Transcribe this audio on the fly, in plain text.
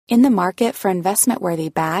In the market for investment-worthy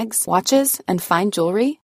bags, watches, and fine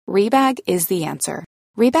jewelry, Rebag is the answer.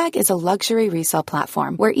 Rebag is a luxury resale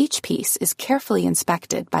platform where each piece is carefully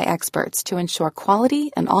inspected by experts to ensure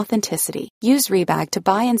quality and authenticity. Use Rebag to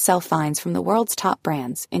buy and sell finds from the world's top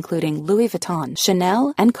brands, including Louis Vuitton,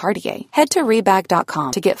 Chanel, and Cartier. Head to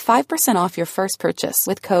Rebag.com to get 5% off your first purchase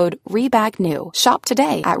with code REBAGNEW. Shop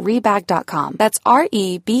today at Rebag.com. That's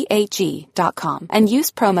REBAG.com. And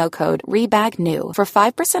use promo code REBAGNEW for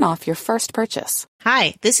 5% off your first purchase.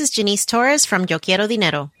 Hi, this is Janice Torres from Yo Quiero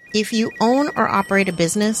Dinero. If you own or operate a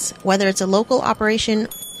business, whether it's a local operation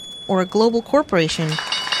or a global corporation,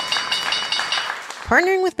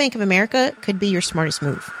 partnering with Bank of America could be your smartest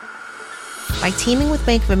move. By teaming with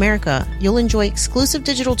Bank of America, you'll enjoy exclusive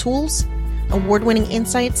digital tools, award-winning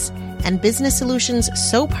insights, and business solutions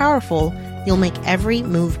so powerful, you'll make every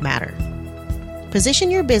move matter.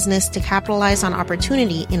 Position your business to capitalize on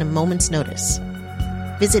opportunity in a moment's notice.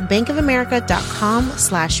 Visit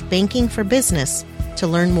bankofamerica.com/bankingforbusiness to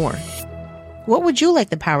learn more. What would you like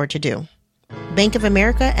the power to do? Bank of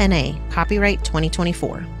America N.A. Copyright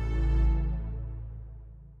 2024.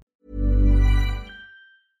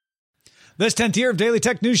 This 10th year of Daily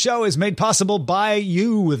Tech News Show is made possible by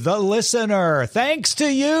you, the listener. Thanks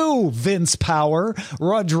to you, Vince Power,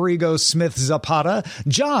 Rodrigo Smith Zapata,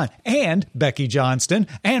 John and Becky Johnston,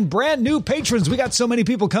 and brand new patrons. We got so many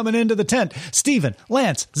people coming into the tent. Stephen,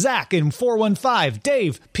 Lance, Zach in 415,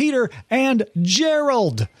 Dave, Peter, and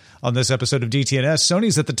Gerald. On this episode of DTNS,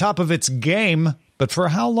 Sony's at the top of its game. But for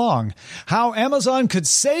how long? How Amazon could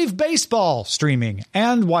save baseball streaming,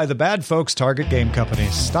 and why the bad folks target game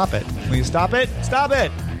companies. Stop it. Will you stop it? Stop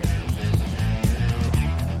it!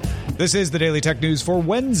 This is the Daily Tech News for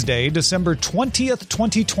Wednesday, December 20th,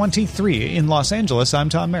 2023. In Los Angeles, I'm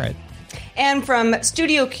Tom Merritt. And from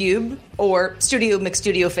Studio Cube, or Studio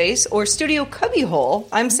McStudio Face, or Studio Cubbyhole,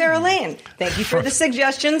 I'm Sarah Lane. Thank you for the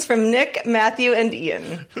suggestions from Nick, Matthew, and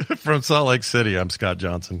Ian. From Salt Lake City, I'm Scott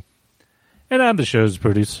Johnson. And I'm the show's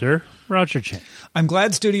producer, Roger Chen. I'm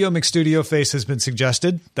glad Studio McStudio Face has been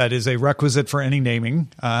suggested. That is a requisite for any naming.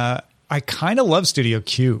 I kind of love Studio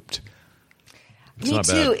Cubed. Me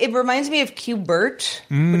too. It reminds me of Qbert,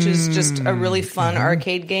 which is just a really fun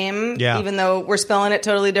arcade game, even though we're spelling it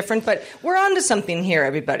totally different. But we're on to something here,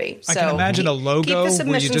 everybody. So I can imagine a logo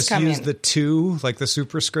where you just coming. use the 2, like the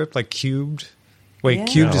superscript, like cubed. Wait,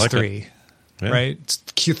 cubed is 3, right? It's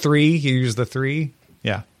Q3, you use the 3.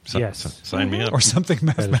 Yeah. Yes. Sign me up. Or something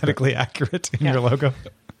mathematically accurate in your logo.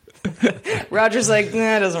 Roger's like,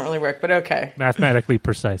 nah, it doesn't really work, but okay. Mathematically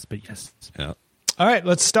precise, but yes. Yeah. All right,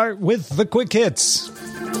 let's start with the quick hits.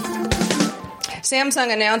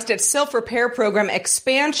 Samsung announced its self-repair program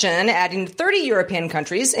expansion, adding 30 European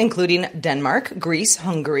countries, including Denmark, Greece,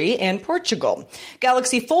 Hungary, and Portugal.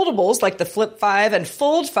 Galaxy foldables like the Flip 5 and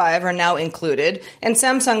Fold 5 are now included, and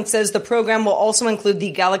Samsung says the program will also include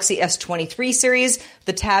the Galaxy S23 series,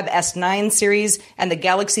 the Tab S9 series, and the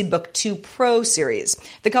Galaxy Book 2 Pro series.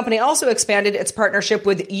 The company also expanded its partnership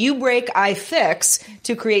with U-Break iFix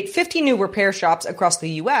to create 50 new repair shops across the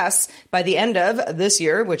U.S. by the end of this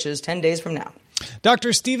year, which is 10 days from now.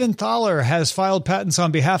 Dr. Stephen Thaler has filed patents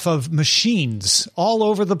on behalf of machines all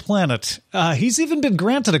over the planet. He's even been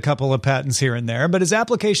granted a couple of patents here and there, but his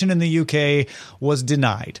application in the UK was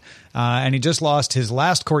denied. And he just lost his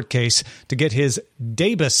last court case to get his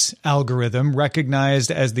Dabus algorithm recognized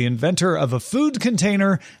as the inventor of a food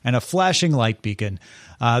container and a flashing light beacon.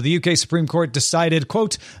 The UK Supreme Court decided,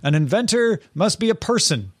 quote, an inventor must be a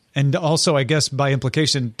person. And also, I guess, by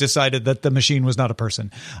implication, decided that the machine was not a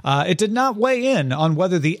person. It did not weigh in on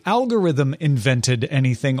whether the algorithm invented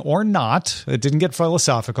anything or not. It didn't get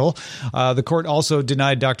philosophical. The court also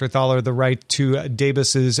denied Dr. Thaler the right to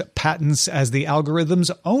Dabus's patents as the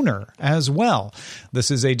algorithm's owner as well.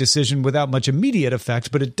 This is a decision without much immediate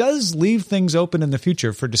effect, but it does leave things open in the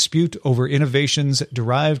future for dispute over innovations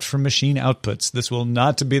derived from machine outputs. This will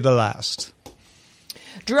not be the last.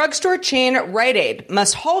 Drugstore chain Rite Aid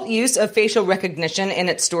must halt use of facial recognition in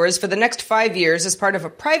its stores for the next 5 years as part of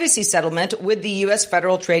a privacy settlement with the U.S.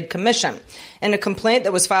 Federal Trade Commission. In a complaint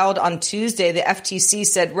that was filed on Tuesday, the FTC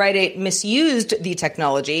said Rite Aid misused the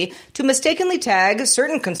technology to mistakenly tag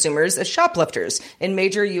certain consumers as shoplifters in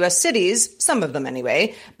major U.S. cities, some of them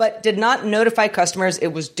anyway, but did not notify customers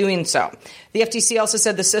it was doing so. The FTC also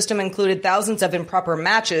said the system included thousands of improper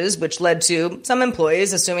matches, which led to some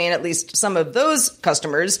employees assuming at least some of those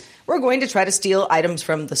customers were going to try to steal items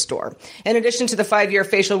from the store. In addition to the 5-year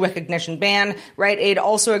facial recognition ban, Rite Aid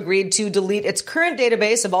also agreed to delete its current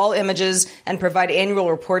database of all images and provide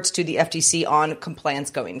annual reports to the FTC on compliance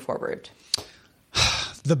going forward.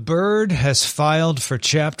 The Bird has filed for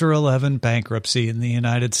Chapter 11 bankruptcy in the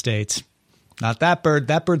United States. Not that bird.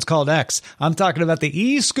 That bird's called X. I'm talking about the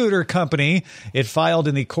e-scooter company. It filed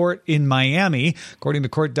in the court in Miami. According to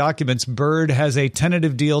court documents, Bird has a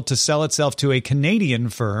tentative deal to sell itself to a Canadian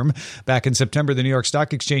firm. Back in September, the New York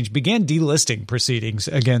Stock Exchange began delisting proceedings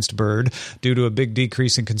against Bird due to a big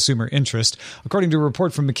decrease in consumer interest. According to a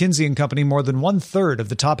report from McKinsey & Company, more than 1/3 of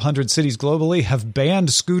the top 100 cities globally have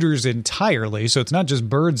banned scooters entirely. So it's not just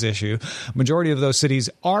Bird's issue. Majority of those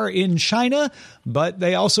cities are in China, but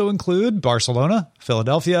they also include Barcelona,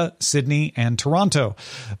 Philadelphia, Sydney, and Toronto.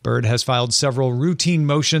 Bird has filed several routine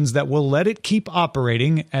motions that will let it keep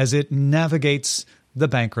operating as it navigates the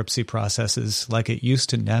bankruptcy processes like it used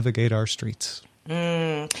to navigate our streets.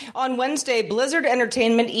 On Wednesday, Blizzard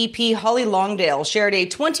Entertainment EP Holly Longdale shared a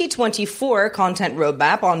 2024 content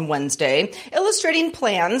roadmap on Wednesday, illustrating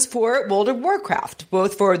plans for World of Warcraft,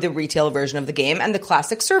 both for the retail version of the game and the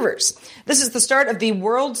classic servers. This is the start of the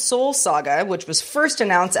World Soul Saga, which was first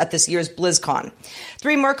announced at this year's BlizzCon.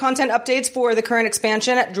 3 more content updates for the current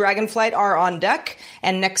expansion, Dragonflight, are on deck,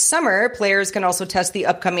 and next summer, players can also test the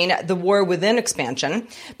upcoming The War Within expansion.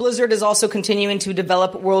 Blizzard is also continuing to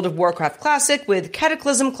develop World of Warcraft Classic, with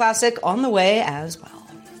Cataclysm Classic on the way as well.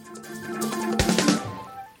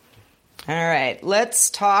 All right,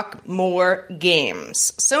 let's talk more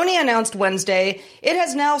games. Sony announced Wednesday it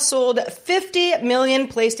has now sold 50 million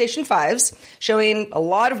PlayStation 5s, showing a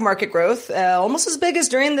lot of market growth, almost as big as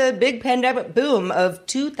during the big pandemic boom of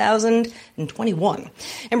 2021.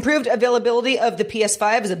 Improved availability of the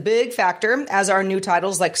PS5 is a big factor, as are new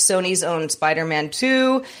titles like Sony's own Spider-Man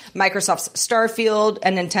 2, Microsoft's Starfield,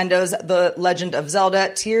 and Nintendo's The Legend of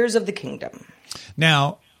Zelda: Tears of the Kingdom.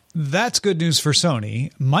 Now, that's good news for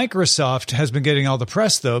Sony. Microsoft has been getting all the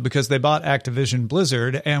press, though, because they bought Activision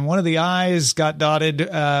Blizzard, and one of the I's got dotted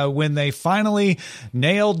when they finally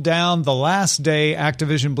nailed down the last day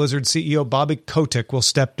Activision Blizzard CEO Bobby Kotick will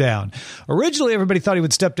step down. Originally, everybody thought he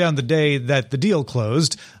would step down the day that the deal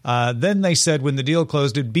closed. Then they said when the deal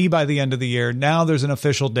closed, it'd be by the end of the year. Now there's an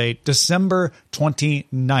official date, December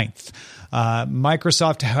 29th.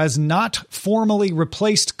 Microsoft has not formally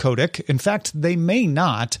replaced Kotick. In fact, they may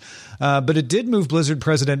not, but it did move Blizzard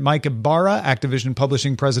President Mike Ibarra, Activision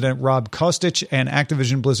Publishing President Rob Kostic, and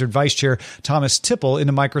Activision Blizzard Vice Chair Thomas Tipple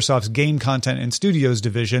into Microsoft's Game Content and Studios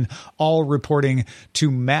division, all reporting to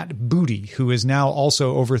Matt Booty, who is now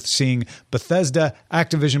also overseeing Bethesda,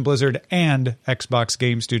 Activision Blizzard, and Xbox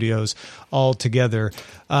Game Studios all together.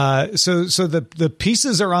 So the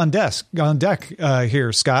pieces are on deck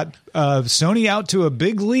here, Scott. Sony out to a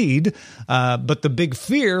big lead, but the big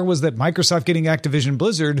fear was that Microsoft getting Activision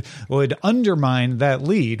Blizzard would undermine that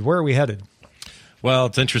lead. Where are we headed? Well,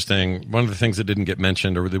 it's interesting. One of the things that didn't get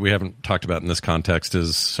mentioned or that we haven't talked about in this context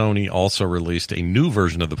is Sony also released a new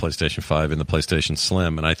version of the PlayStation 5 in the PlayStation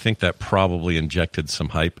Slim, and I think that probably injected some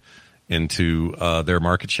hype into their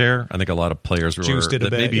market share. I think a lot of players were juiced it a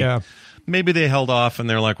bit, Maybe they held off and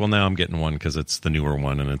they're like, well, now I'm getting one because it's the newer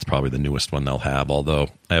one and it's probably the newest one they'll have. Although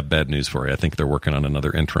I have bad news for you. I think they're working on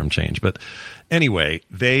another interim change. But anyway,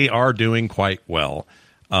 they are doing quite well.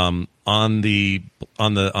 On the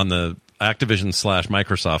Activision /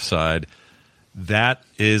 Microsoft side, that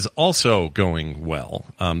is also going well.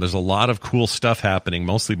 There's a lot of cool stuff happening,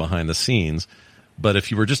 mostly behind the scenes. But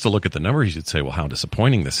if you were just to look at the numbers, you'd say, well, how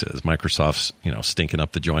disappointing this is. Microsoft's, stinking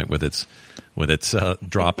up the joint with its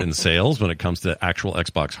drop in sales when it comes to actual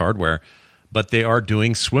Xbox hardware. But they are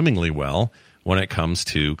doing swimmingly well when it comes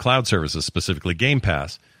to cloud services, specifically Game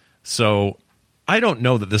Pass. So I don't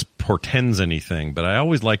know that this portends anything, but I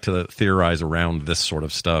always like to theorize around this sort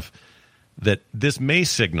of stuff, that this may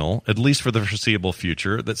signal, at least for the foreseeable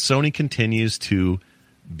future, that Sony continues to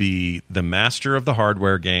be the master of the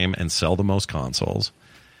hardware game and sell the most consoles,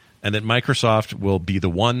 and that Microsoft will be the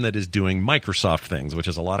one that is doing Microsoft things, which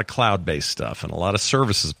is a lot of cloud-based stuff and a lot of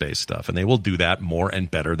services-based stuff, and they will do that more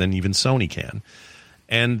and better than even Sony can.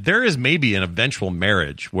 And there is maybe an eventual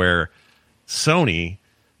marriage where Sony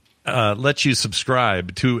lets you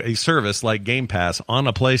subscribe to a service like Game Pass on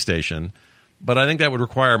a PlayStation, but I think that would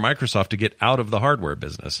require Microsoft to get out of the hardware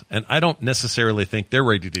business. And I don't necessarily think they're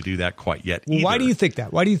ready to do that quite yet either. Why do you think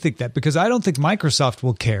that? Because I don't think Microsoft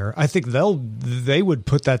will care. I think they would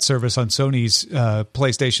put that service on Sony's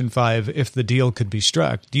PlayStation 5 if the deal could be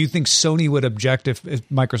struck. Do you think Sony would object if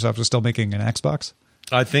Microsoft was still making an Xbox?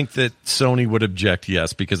 I think that Sony would object,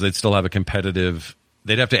 yes, because they'd still have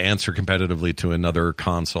they'd have to answer competitively to another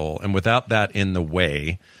console. And without that in the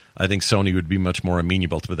way, I think Sony would be much more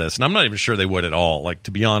amenable to this. And I'm not even sure they would at all. Like,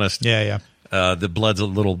 to be honest, the blood's a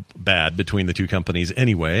little bad between the two companies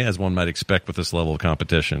anyway, as one might expect with this level of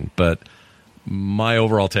competition. But my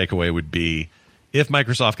overall takeaway would be if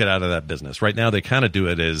Microsoft got out of that business. Right now, they kind of do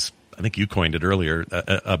it as, I think you coined it earlier,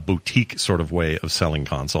 a boutique sort of way of selling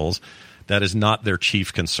consoles. That is not their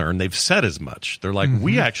chief concern. They've said as much. They're like,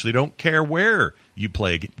 we actually don't care where you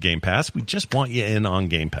play Game Pass. We just want you in on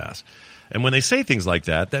Game Pass. And when they say things like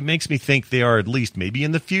that, that makes me think they are at least maybe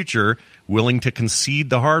in the future willing to concede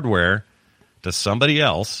the hardware to somebody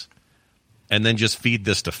else and then just feed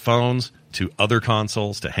this to phones, to other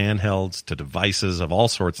consoles, to handhelds, to devices of all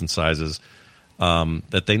sorts and sizes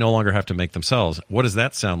that they no longer have to make themselves. What does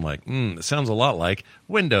that sound like? It sounds a lot like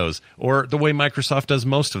Windows or the way Microsoft does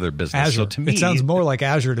most of their business. Azure. So to me, it sounds more like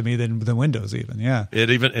Azure to me than Windows even. Yeah.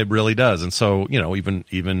 It really does. And so, even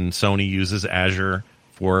Sony uses Azure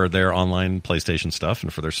for their online PlayStation stuff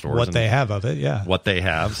and for their stores. What they have of it, yeah. What they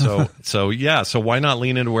have. So why not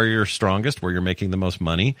lean into where you're strongest, where you're making the most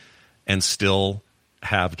money, and still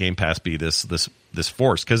have Game Pass be this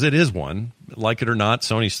force? Because it is one. Like it or not,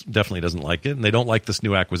 Sony definitely doesn't like it, and they don't like this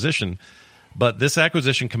new acquisition. But this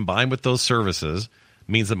acquisition combined with those services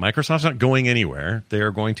means that Microsoft's not going anywhere. They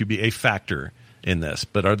are going to be a factor in this.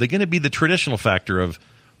 But are they going to be the traditional factor of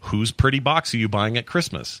whose pretty box are you buying at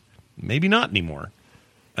Christmas? Maybe not anymore.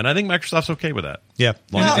 And I think Microsoft's okay with that. Yeah.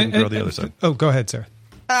 As long as they can grow the other side. Oh, go ahead, Sarah.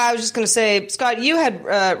 I was just going to say, Scott, you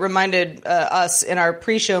had reminded us in our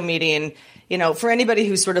pre-show meeting, for anybody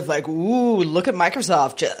who's sort of like, ooh, look at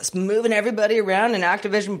Microsoft just moving everybody around in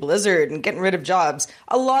Activision Blizzard and getting rid of jobs.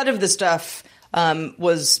 A lot of the stuff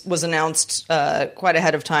was announced quite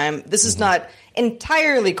ahead of time. This is not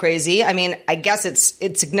entirely crazy. I mean, I guess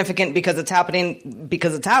it's significant because it's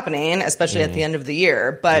happening, especially at the end of the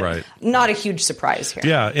year, but not a huge surprise here.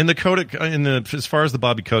 Yeah, in the Kotick, as far as the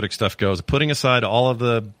Bobby Kotick stuff goes, putting aside all of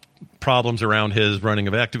the problems around his running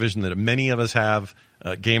of Activision that many of us have,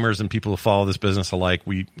 gamers and people who follow this business alike,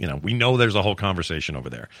 we know there's a whole conversation over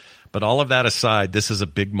there. But all of that aside, this is a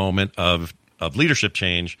big moment of leadership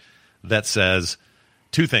change that says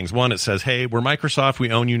two things. One, it says, hey, we're Microsoft, we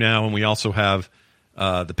own you now, and we also have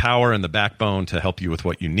the power and the backbone to help you with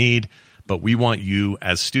what you need. But we want you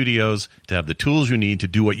as studios to have the tools you need to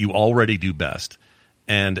do what you already do best.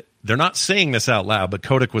 And they're not saying this out loud, but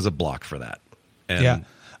Kotick was a block for that. And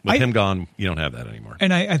with him gone, you don't have that anymore.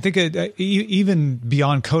 And I think even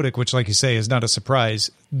beyond Kotick, which, like you say, is not a surprise,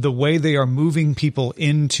 the way they are moving people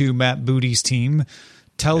into Matt Booty's team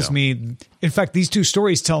tells me, in fact, these two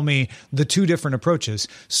stories tell me the two different approaches.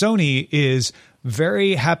 Sony is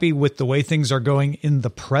very happy with the way things are going in the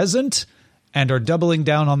present and are doubling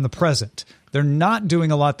down on the present. They're not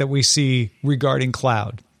doing a lot that we see regarding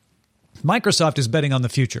cloud. Microsoft is betting on the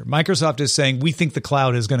future. Microsoft is saying, we think the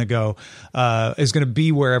cloud is going to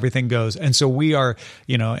be where everything goes. And so we are,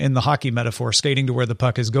 in the hockey metaphor, skating to where the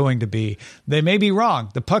puck is going to be. They may be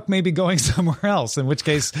wrong. The puck may be going somewhere else, in which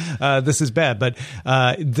case this is bad. But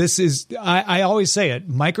this is, I always say it,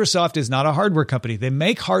 Microsoft is not a hardware company. They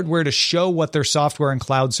make hardware to show what their software and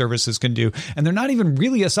cloud services can do. And they're not even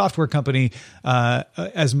really a software company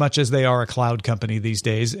as much as they are a cloud company these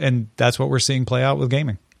days. And that's what we're seeing play out with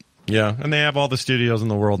gaming. Yeah, and they have all the studios in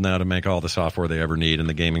the world now to make all the software they ever need in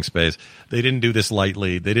the gaming space. They didn't do this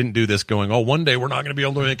lightly. They didn't do this going, one day we're not going to be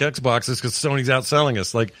able to make Xboxes because Sony's outselling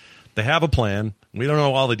us. Like, they have a plan. We don't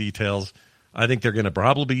know all the details. I think they're going to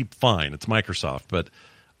probably be fine. It's Microsoft. But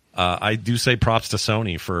I do say props to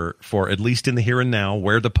Sony for at least in the here and now,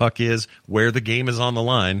 where the puck is, where the game is on the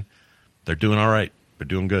line. They're doing all right. They're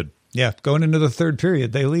doing good. Yeah, going into the third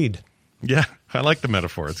period, they lead. Yeah, I like the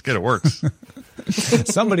metaphor. It's good. It works.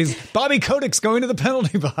 Bobby Kotick's going to the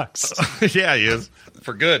penalty box. Yeah, he is.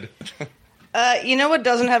 For good. You know what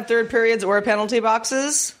doesn't have third periods or penalty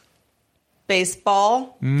boxes?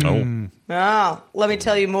 Baseball. Oh, let me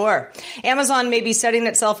tell you more. Amazon may be setting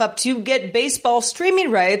itself up to get baseball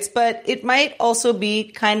streaming rights, but it might also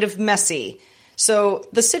be kind of messy. So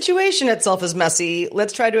the situation itself is messy.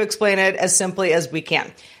 Let's try to explain it as simply as we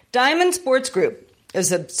can. Diamond Sports Group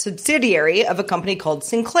is a subsidiary of a company called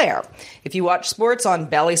Sinclair. If you watch sports on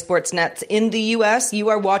Bally Sports Nets in the U.S., you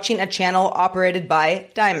are watching a channel operated by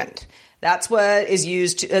Diamond. That's what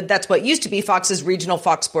used to be Fox's regional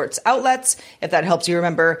Fox Sports outlets, if that helps you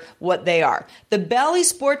remember what they are. The Bally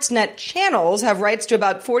Sportsnet channels have rights to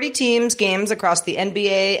about 40 teams, games across the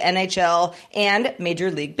NBA, NHL, and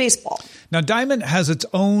Major League Baseball. Now, Diamond has its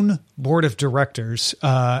own board of directors,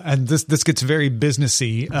 and this gets very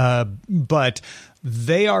businessy, but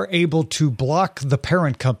they are able to block the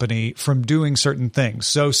parent company from doing certain things.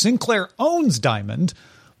 So Sinclair owns Diamond,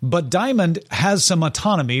 But Diamond has some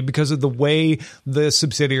autonomy because of the way the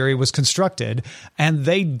subsidiary was constructed, and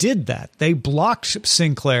they did that. They blocked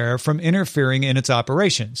Sinclair from interfering in its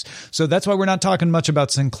operations. So that's why we're not talking much about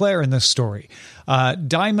Sinclair in this story.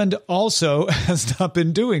 Diamond also has not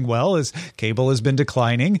been doing well as cable has been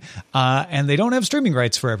declining, and they don't have streaming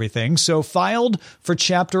rights for everything. So filed for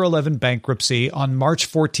Chapter 11 bankruptcy on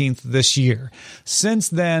March 14th this year. Since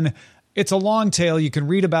then, it's a long tale. You can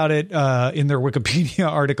read about it in their Wikipedia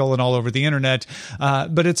article and all over the internet.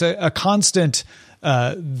 But it's a constant.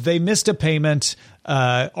 They missed a payment.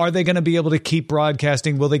 Are they going to be able to keep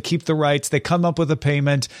broadcasting? Will they keep the rights? They come up with a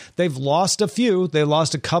payment. They've lost a few. They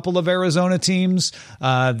lost a couple of Arizona teams.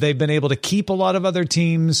 They've been able to keep a lot of other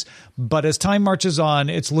teams. But as time marches on,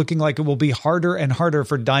 it's looking like it will be harder and harder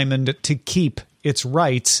for Diamond to keep its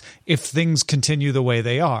rights if things continue the way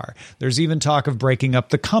they are. There's even talk of breaking up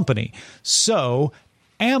the company. So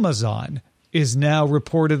Amazon is now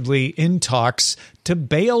reportedly in talks to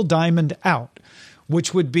bail Diamond out,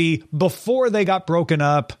 which would be before they got broken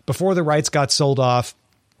up, before the rights got sold off.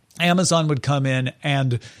 Amazon would come in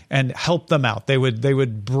and help them out. They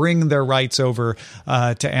would bring their rights over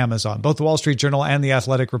to Amazon. Both the Wall Street Journal and the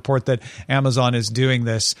Athletic report that Amazon is doing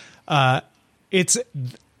this.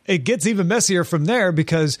 It gets even messier from there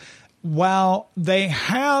because while they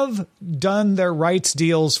have done their rights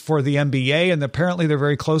deals for the NBA, and apparently they're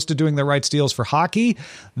very close to doing their rights deals for hockey,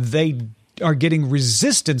 they are getting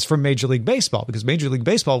resistance from Major League Baseball because Major League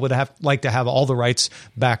Baseball would like to have all the rights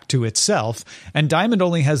back to itself. And Diamond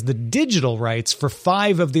only has the digital rights for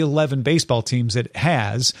 5 of the 11 baseball teams it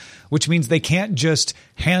has, which means they can't just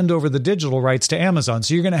hand over the digital rights to Amazon.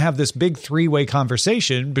 So you're going to have this big 3-way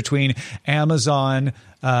conversation between Amazon,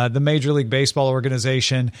 the Major League Baseball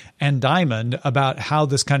organization, and Diamond about how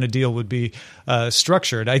this kind of deal would be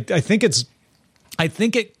structured. I think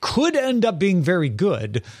it could end up being very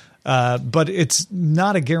good. But it's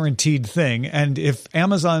not a guaranteed thing. And if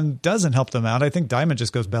Amazon doesn't help them out, I think Diamond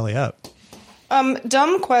just goes belly up.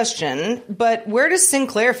 Dumb question, but where does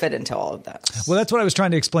Sinclair fit into all of this? Well, that's what I was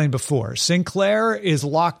trying to explain before. Sinclair is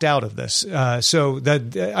locked out of this. It's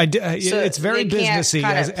very businessy,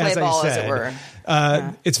 as I said. As it were.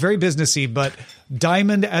 It's very businessy, but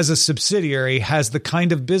Diamond as a subsidiary has the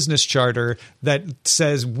kind of business charter that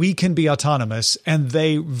says we can be autonomous. And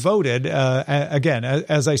they voted, again,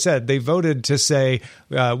 as I said, they voted to say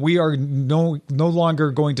we are no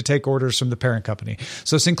longer going to take orders from the parent company.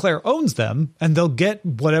 So Sinclair owns them and they'll get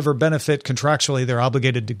whatever benefit contractually they're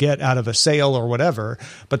obligated to get out of a sale or whatever,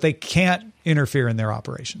 but they can't interfere in their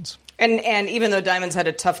operations. And even though Diamond's had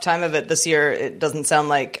a tough time of it this year, it doesn't sound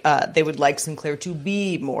like they would like Sinclair to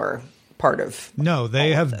be more part of. No,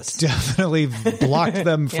 they have definitely blocked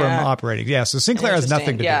them from operating. Yeah, so Sinclair has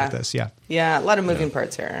nothing to do with this. Yeah, a lot of moving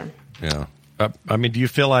parts here. Yeah. I mean, do you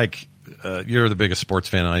feel like you're the biggest sports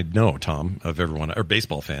fan I know, Tom, of everyone, or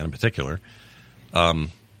baseball fan in particular?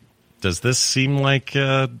 Does this seem like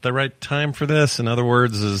the right time for this? In other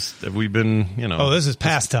words, have we been, Oh, this is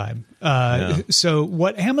past time. So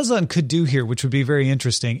what Amazon could do here, which would be very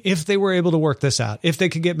interesting, if they were able to work this out, if they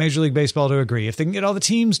could get Major League Baseball to agree, if they can get all the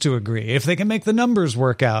teams to agree, if they can make the numbers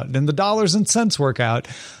work out and the dollars and cents work out,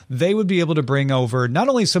 they would be able to bring over not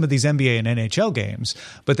only some of these NBA and NHL games,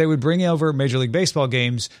 but they would bring over Major League Baseball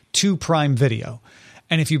games to Prime Video.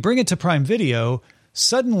 And if you bring it to Prime Video,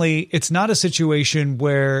 suddenly it's not a situation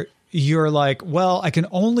where you're like, well, I can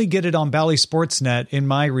only get it on Bally Sportsnet in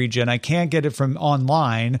my region. I can't get it from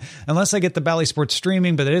online unless I get the Bally Sports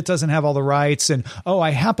streaming, but it doesn't have all the rights. And,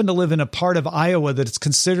 I happen to live in a part of Iowa that it's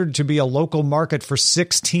considered to be a local market for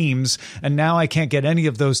 6 teams, and now I can't get any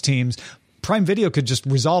of those teams. Prime Video could just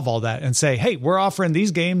resolve all that and say, hey, we're offering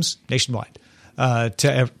these games nationwide.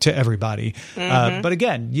 To everybody. Mm-hmm. But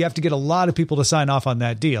again, you have to get a lot of people to sign off on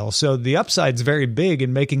that deal. So the upside's very big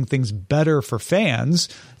in making things better for fans.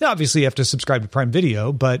 Now, obviously, you have to subscribe to Prime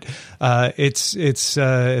Video, but it's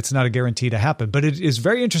not a guarantee to happen. But it is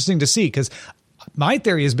very interesting to see because my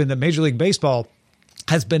theory has been that Major League Baseball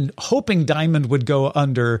has been hoping Diamond would go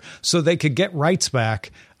under so they could get rights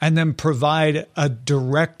back and then provide a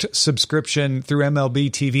direct subscription through MLB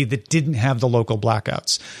TV that didn't have the local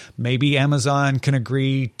blackouts. Maybe Amazon can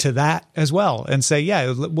agree to that as well and say,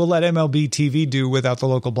 yeah, we'll let MLB TV do without the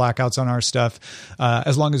local blackouts on our stuff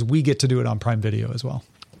as long as we get to do it on Prime Video as well.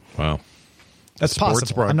 Wow. That's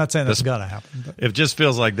possible. I'm not saying that's going to happen. But. It just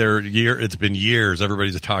feels like it's been years.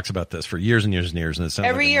 Everybody talks about this for years and years and years. And it sounds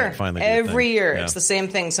every year. It's the same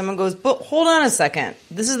thing. Someone goes, but hold on a second.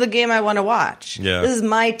 This is the game I want to watch. Yeah. This is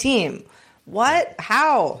my team. What?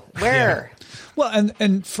 How? Where? Yeah. Well,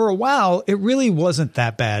 and for a while, it really wasn't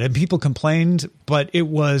that bad. And people complained, but it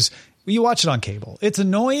was... you watch it on cable. It's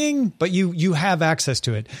annoying, but you have access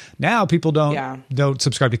to it. Now people don't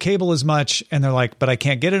subscribe to cable as much, and they're like, but I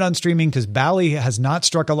can't get it on streaming because Bally has not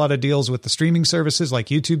struck a lot of deals with the streaming services like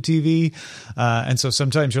YouTube TV. And so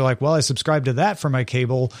sometimes you're like, well, I subscribe to that for my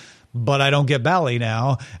cable, but I don't get Bally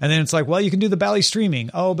now. And then it's like, well, you can do the Bally streaming.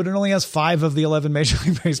 Oh, but it only has 5 of the 11 Major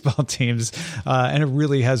League Baseball teams. And it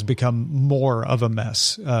really has become more of a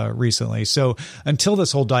mess recently. So until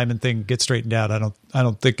this whole diamond thing gets straightened out, I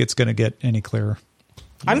don't think it's going to get any clearer.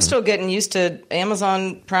 I'm still getting used to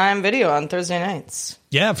Amazon Prime Video on Thursday nights.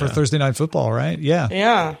 Yeah, for Thursday Night Football, right? Yeah.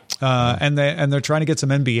 Yeah. And they're trying to get some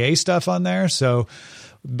NBA stuff on there. So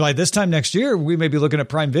by this time next year, we may be looking at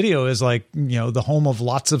Prime Video as like, the home of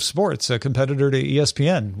lots of sports, a competitor to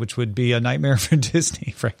ESPN, which would be a nightmare for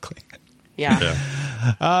Disney, frankly. Yeah.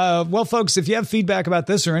 Well, folks, if you have feedback about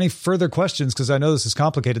this or any further questions, because I know this is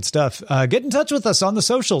complicated stuff, get in touch with us on the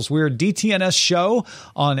socials. We're DTNS Show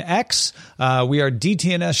on X. We are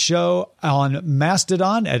DTNS Show on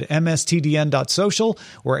Mastodon at mstdn.social.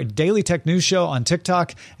 We're a Daily Tech News Show on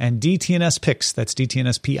TikTok, and DTNS Pix, that's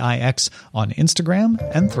DTNS PIX, on Instagram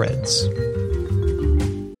and Threads.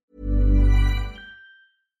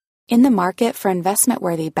 In the market for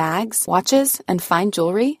investment-worthy bags, watches, and fine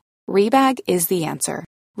jewelry, Rebag is the answer.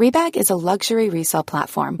 Rebag is a luxury resale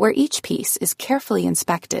platform where each piece is carefully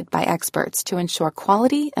inspected by experts to ensure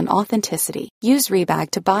quality and authenticity. Use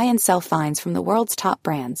Rebag to buy and sell finds from the world's top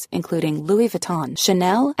brands, including Louis Vuitton,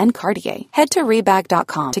 Chanel, and Cartier. Head to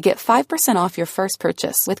Rebag.com to get 5% off your first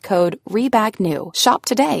purchase with code REBAGNEW. Shop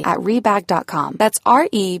today at Rebag.com. That's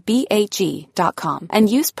REBAG.com. And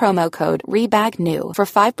use promo code REBAGNEW for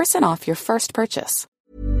 5% off your first purchase.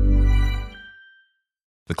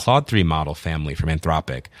 The Claude 3 model family from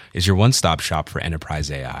Anthropic is your one-stop shop for enterprise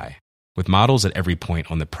AI. With models at every point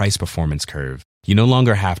on the price-performance curve, you no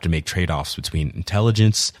longer have to make trade-offs between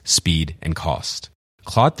intelligence, speed, and cost.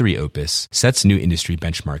 Claude 3 Opus sets new industry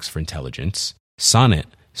benchmarks for intelligence, Sonnet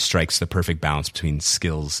strikes the perfect balance between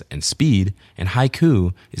skills and speed, and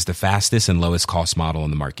Haiku is the fastest and lowest cost model in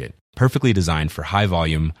the market, perfectly designed for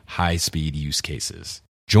high-volume, high-speed use cases.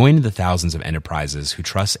 Join the thousands of enterprises who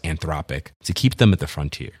trust Anthropic to keep them at the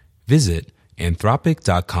frontier. Visit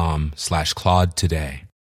anthropic.com/Claude today.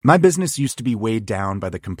 My business used to be weighed down by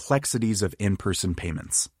the complexities of in-person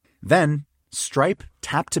payments. Then, Stripe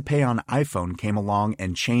Tap to Pay on iPhone came along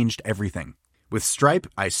and changed everything. With Stripe,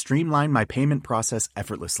 I streamlined my payment process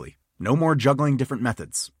effortlessly. No more juggling different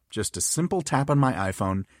methods. Just a simple tap on my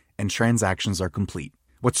iPhone and transactions are complete.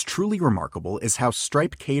 What's truly remarkable is how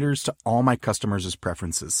Stripe caters to all my customers'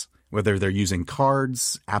 preferences. Whether they're using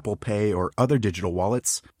cards, Apple Pay, or other digital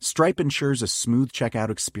wallets, Stripe ensures a smooth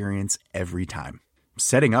checkout experience every time.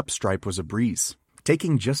 Setting up Stripe was a breeze,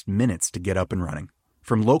 taking just minutes to get up and running.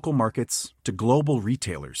 From local markets to global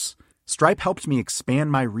retailers, Stripe helped me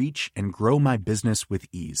expand my reach and grow my business with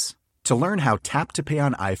ease. To learn how Tap to Pay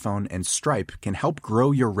on iPhone and Stripe can help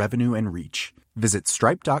grow your revenue and reach, visit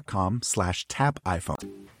stripe.com/tapiphone.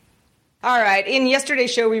 All right. In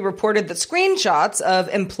yesterday's show, we reported that screenshots of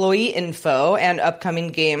employee info and upcoming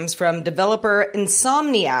games from developer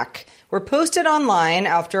Insomniac were posted online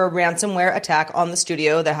after a ransomware attack on the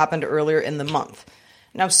studio that happened earlier in the month.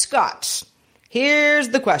 Now, Scott, here's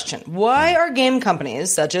the question. Why are game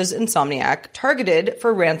companies such as Insomniac targeted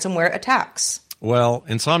for ransomware attacks? Well,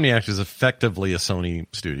 Insomniac is effectively a Sony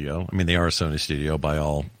studio. I mean, they are a Sony studio by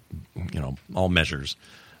all measures.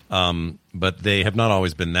 But they have not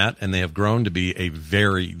always been that, and they have grown to be a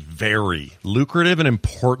very, very lucrative and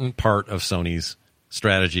important part of Sony's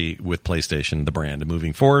strategy with PlayStation, the brand. And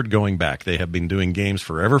moving forward, going back, they have been doing games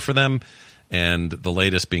forever for them, and the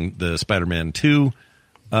latest being the Spider-Man 2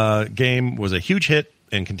 game was a huge hit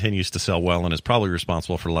and continues to sell well and is probably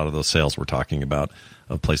responsible for a lot of those sales we're talking about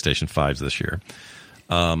of PlayStation 5s this year.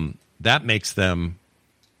 That makes them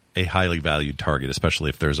a highly valued target, especially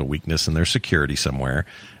if there's a weakness in their security somewhere,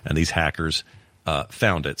 and these hackers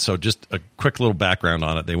found it. So just a quick little background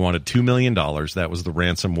on it. They wanted $2 million. That was the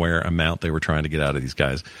ransomware amount they were trying to get out of these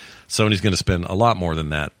guys. Sony's going to spend a lot more than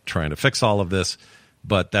that trying to fix all of this,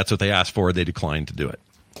 but that's what they asked for. They declined to do it.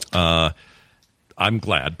 I'm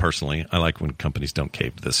glad, personally. I like when companies don't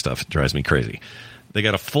cave to this stuff. It drives me crazy. They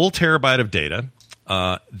got a full terabyte of data.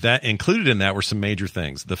 That included in that were some major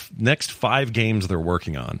things. The next 5 games they're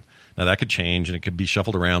working on. Now, that could change, and it could be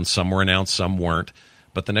shuffled around. Some were announced, some weren't.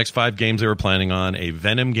 But the next 5 games they were planning on, a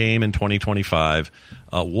Venom game in 2025,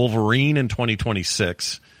 Wolverine in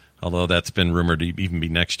 2026, although that's been rumored to even be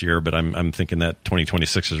next year, but I'm thinking that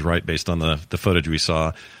 2026 is right based on the footage we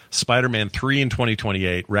saw. Spider-Man 3 in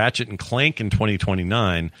 2028, Ratchet and Clank in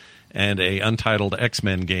 2029, and a untitled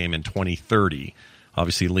X-Men game in 2030.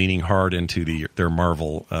 obviously leaning hard into their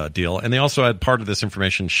Marvel deal. And they also had part of this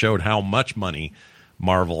information showed how much money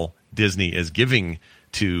Marvel Disney is giving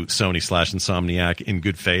to Sony/Insomniac in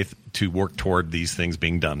good faith to work toward these things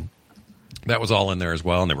being done. That was all in there as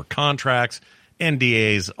well. And there were contracts,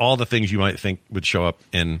 NDAs, all the things you might think would show up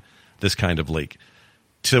in this kind of leak.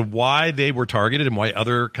 To why they were targeted and why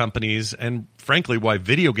other companies, and frankly, why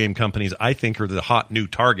video game companies, I think, are the hot new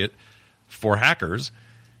target for hackers,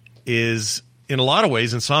 is in a lot of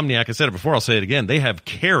ways, Insomniac, I said it before, I'll say it again, they have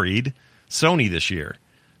carried Sony this year.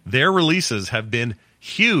 Their releases have been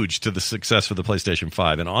huge to the success of the PlayStation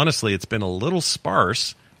 5. And honestly, it's been a little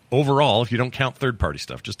sparse overall if you don't count third-party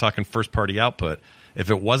stuff. Just talking first-party output. If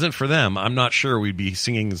it wasn't for them, I'm not sure we'd be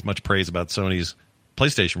singing as much praise about Sony's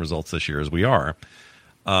PlayStation results this year as we are.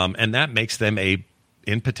 And that makes them,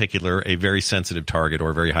 in particular, a very sensitive target or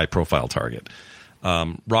a very high-profile target.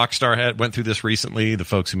 Rockstar went through this recently. The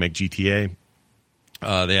folks who make GTA,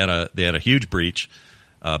 they had a huge breach.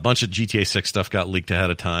 A bunch of GTA 6 stuff got leaked ahead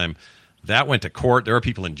of time. That went to court. There are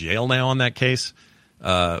people in jail now on that case.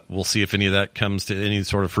 We'll see if any of that comes to any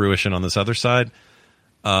sort of fruition on this other side.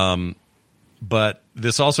 But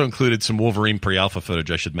this also included some Wolverine pre-alpha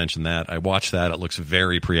footage. I should mention that. I watched that. It looks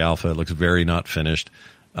very pre-alpha. It looks very not finished.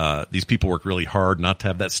 These people work really hard not to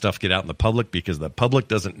have that stuff get out in the public because the public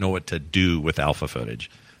doesn't know what to do with alpha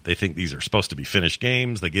footage. They think these are supposed to be finished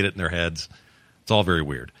games. They get it in their heads. It's all very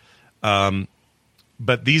weird.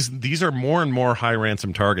 But these are more and more high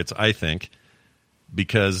ransom targets, I think,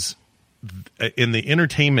 because in the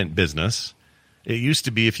entertainment business, it used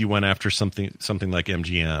to be if you went after something like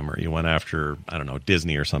MGM or you went after, I don't know,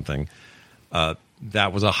 Disney or something,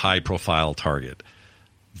 that was a high-profile target.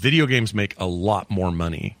 Video games make a lot more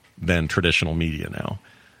money than traditional media now,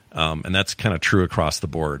 and that's kind of true across the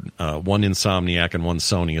board. One Insomniac and one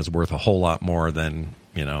Sony is worth a whole lot more than,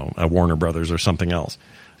 a Warner Brothers or something else.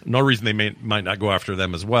 No reason they might not go after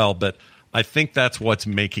them as well, but I think that's what's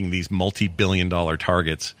making these multi-billion-dollar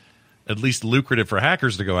targets at least lucrative for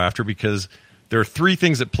hackers to go after, because there are three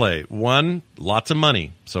things at play. One, lots of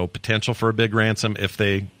money, so potential for a big ransom if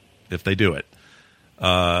they do it.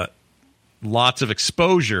 Lots of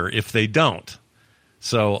exposure if they don't.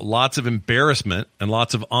 So lots of embarrassment and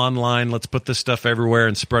lots of online, let's put this stuff everywhere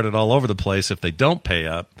and spread it all over the place if they don't pay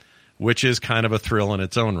up, which is kind of a thrill in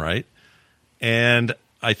its own right. And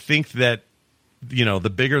I think that, the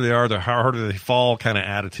bigger they are, the harder they fall kind of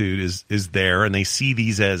attitude is there. And they see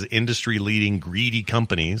these as industry-leading, greedy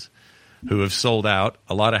companies who have sold out.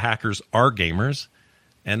 A lot of hackers are gamers.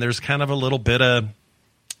 And there's kind of a little bit of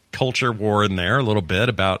culture war in there, a little bit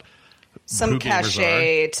about some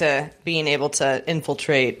cachet to being able to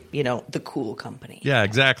infiltrate, the cool company. Yeah,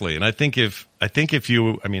 exactly. And I think if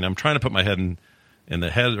you, I'm trying to put my head in the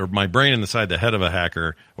head, or my brain inside the head of a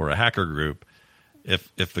hacker or a hacker group.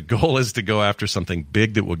 If the goal is to go after something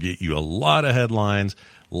big that will get you a lot of headlines,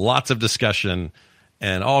 lots of discussion,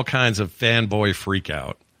 and all kinds of fanboy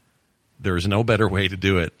freakout, there is no better way to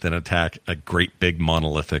do it than attack a great big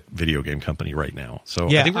monolithic video game company right now. So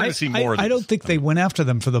I think we're going to see more of this. I don't think they went after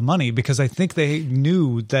them for the money because I think they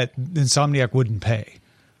knew that Insomniac wouldn't pay.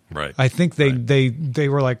 Right. I think they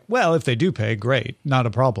were like, well, if they do pay, great, not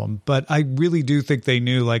a problem. But I really do think they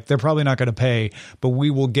knew, like, they're probably not going to pay, but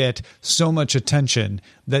we will get so much attention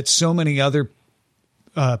that so many other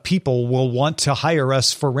people will want to hire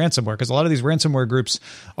us for ransomware, because a lot of these ransomware groups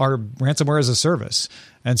are ransomware as a service.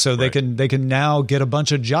 And so they can now get a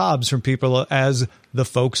bunch of jobs from people as the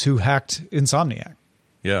folks who hacked Insomniac.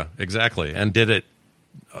 Yeah, exactly. And did it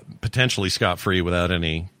potentially scot-free without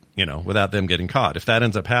any, without them getting caught. If that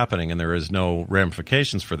ends up happening and there is no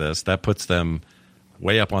ramifications for this, that puts them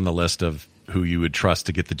way up on the list of who you would trust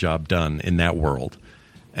to get the job done in that world.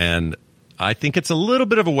 And I think it's a little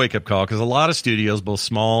bit of a wake-up call, because a lot of studios, both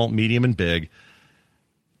small, medium, and big,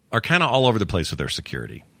 are kind of all over the place with their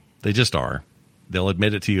security. They just are. They'll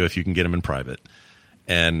admit it to you if you can get them in private.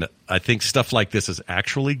 And I think stuff like this is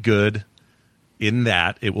actually good in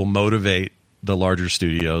that it will motivate the larger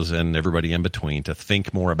studios and everybody in between to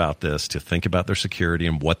think more about this, to think about their security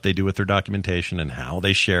and what they do with their documentation and how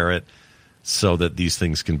they share it, so that these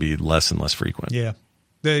things can be less and less frequent. Yeah.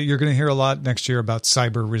 You're going to hear a lot next year about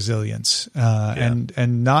cyber resilience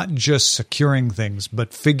and not just securing things,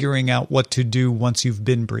 but figuring out what to do once you've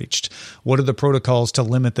been breached. What are the protocols to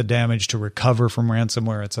limit the damage, to recover from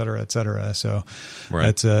ransomware, et cetera, et cetera. So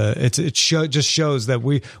it just shows that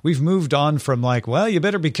we've moved on from like, well, you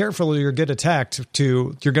better be careful or you'll get attacked,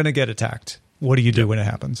 to you're going to get attacked. What do you do when it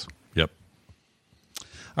happens? Yep.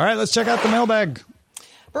 All right, let's check out the mailbag.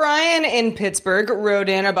 Brian in Pittsburgh wrote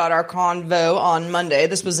in about our convo on Monday.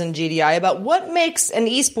 This was in GDI about what makes an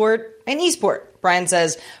esport an esport. Brian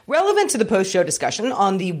says, relevant to the post-show discussion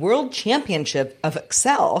on the World Championship of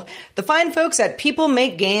Excel, the fine folks at People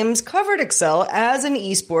Make Games covered Excel as an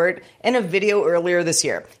esport in a video earlier this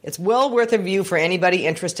year. It's well worth a view for anybody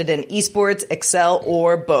interested in esports, Excel,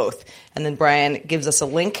 or both. And then Brian gives us a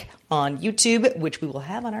link on YouTube, which we will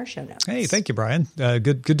have on our show notes. Hey, thank you, Brian.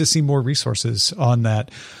 Good to see more resources on that.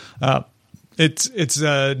 It's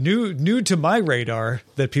new to my radar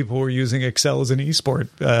that people were using Excel as an esport,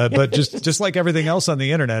 but just like everything else on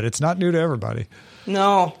the internet, it's not new to everybody.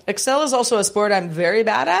 No, Excel is also a sport I'm very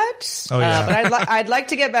bad at. Oh, yeah. But I'd like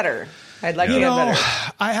to get better. I'd like to get better.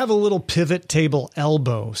 I have a little pivot table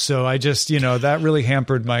elbow, so I just, that really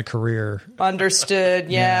hampered my career.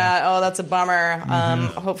 Understood. Yeah. Oh, that's a bummer.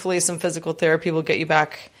 Hopefully some physical therapy will get you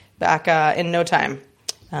back in no time.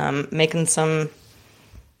 Making some,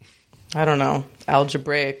 I don't know,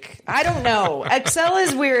 algebraic. I don't know. Excel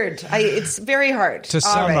is weird. It's very hard. To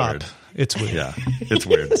sum up, it's weird. Yeah, it's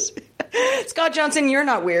weird. Scott Johnson, you're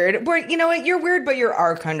not weird. You know what? You're weird, but you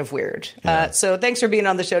are kind of weird. Yeah. So thanks for being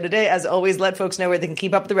on the show today. As always, let folks know where they can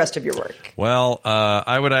keep up with the rest of your work. Well,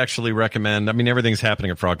 I would actually recommend, everything's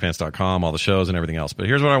happening at frogpants.com, all the shows and everything else. But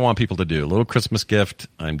here's what I want people to do. A little Christmas gift.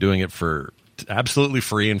 I'm doing it for absolutely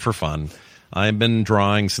free and for fun. I've been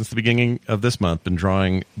drawing since the beginning of this month,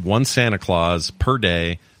 one Santa Claus per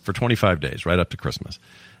day for 25 days, right up to Christmas.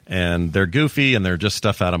 And they're goofy and they're just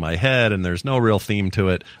stuff out of my head and there's no real theme to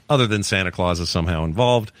it other than Santa Claus is somehow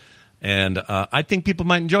involved. And I think people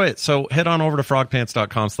might enjoy it. So head on over to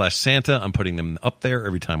frogpants.com/Santa. I'm putting them up there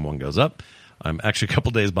every time one goes up. I'm actually a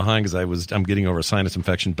couple days behind because I'm getting over a sinus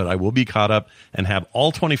infection, but I will be caught up and have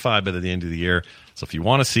all 25 by the end of the year. So if you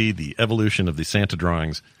want to see the evolution of the Santa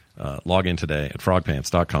drawings, log in today at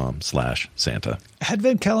frogpants.com/Santa.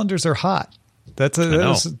 Advent calendars are hot. That's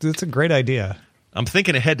a great idea. I'm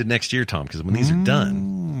thinking ahead to next year, Tom, because when these are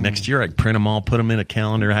done, next year I can print them all, put them in a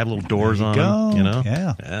calendar, have little doors on them.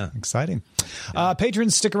 Yeah. Exciting.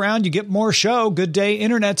 Patrons, stick around. You get more show. Good Day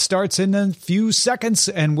Internet starts in a few seconds,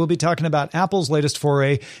 and we'll be talking about Apple's latest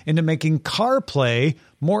foray into making CarPlay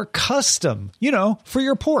more custom, for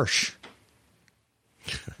your Porsche.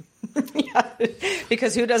 Yeah,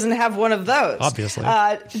 because who doesn't have one of those? Obviously.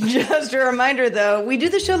 Just a reminder, though, we do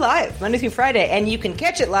the show live Monday through Friday, and you can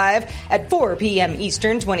catch it live at 4 p.m.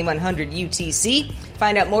 Eastern, 2100 UTC.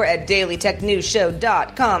 Find out more at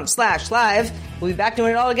dailytechnewsshow.com/live. We'll be back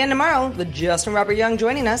doing it all again tomorrow with Justin Robert Young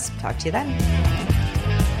joining us. Talk to you then.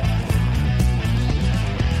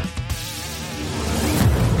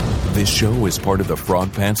 This show is part of the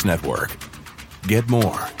Frog Pants Network. Get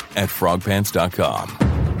more at frogpants.com.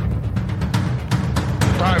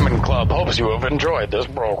 Diamond Club hopes you have enjoyed this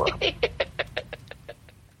program.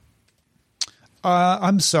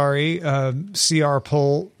 I'm sorry, CR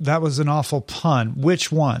Poll. That was an awful pun.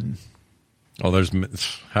 Which one? Oh,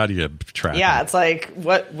 how do you track? Yeah, it's like,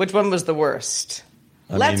 which one was the worst?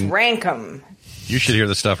 Let's rank them. You should hear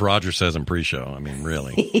the stuff Roger says in pre-show.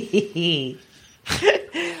 Really.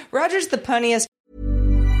 Roger's the punniest.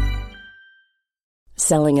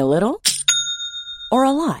 Selling a little or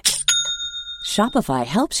a lot? Shopify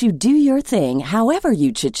helps you do your thing however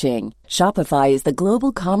you cha-ching. Shopify is the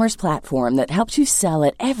global commerce platform that helps you sell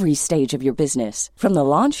at every stage of your business. From the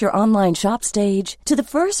launch your online shop stage to the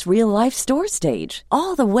first real-life store stage,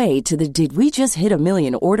 all the way to the did we just hit a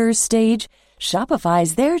million orders stage. Shopify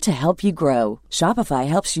is there to help you grow. Shopify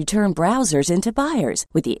helps you turn browsers into buyers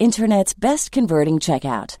with the internet's best converting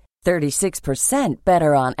checkout. 36%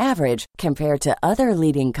 better on average compared to other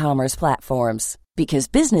leading commerce platforms. Because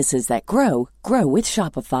businesses that grow, grow with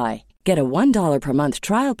Shopify. Get a $1 per month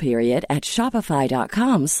trial period at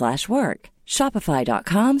shopify.com/work.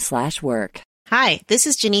 Shopify.com/work. Hi, this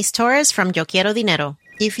is Janice Torres from Yo Quiero Dinero.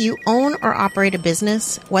 If you own or operate a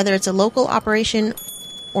business, whether it's a local operation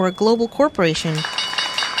or a global corporation,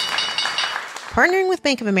 partnering with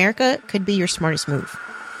Bank of America could be your smartest move.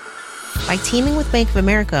 By teaming with Bank of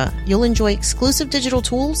America, you'll enjoy exclusive digital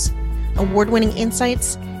tools, award-winning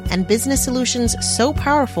insights, and business solutions so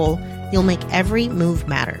powerful, you'll make every move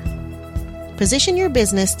matter. Position your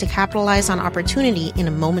business to capitalize on opportunity in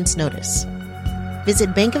a moment's notice.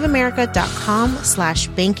 Visit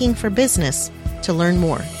bankofamerica.com/banking for business to learn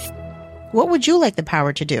more. What would you like the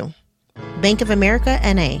power to do? Bank of America,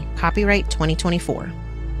 N.A., copyright 2024.